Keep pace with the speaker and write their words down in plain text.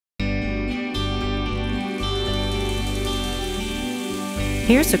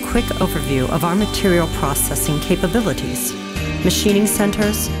Here's a quick overview of our material processing capabilities: machining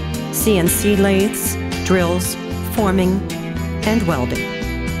centers, CNC lathes, drills, forming, and welding.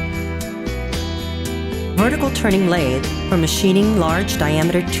 Vertical turning lathe for machining large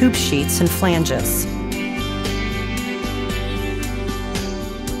diameter tube sheets and flanges.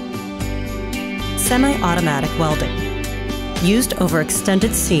 Semi-automatic welding, used over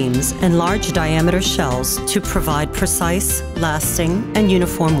extended seams and large diameter shells to provide precise, lasting, and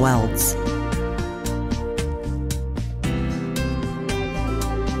uniform welds.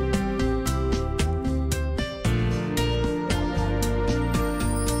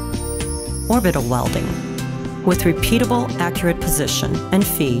 Orbital welding, with repeatable, accurate position and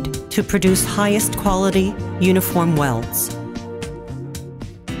feed to produce highest quality, uniform welds.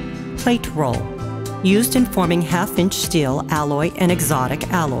 Plate roll, used in forming half-inch steel alloy and exotic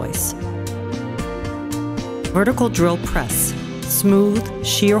alloys. Vertical drill press, smooth,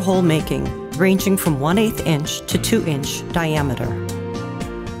 shear hole making, ranging from 1/8 inch to 2-inch diameter.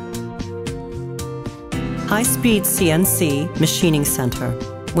 High-speed CNC Machining Center,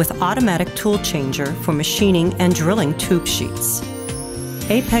 with automatic tool changer for machining and drilling tube sheets.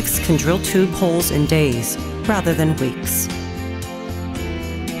 Apex can drill tube holes in days rather than weeks.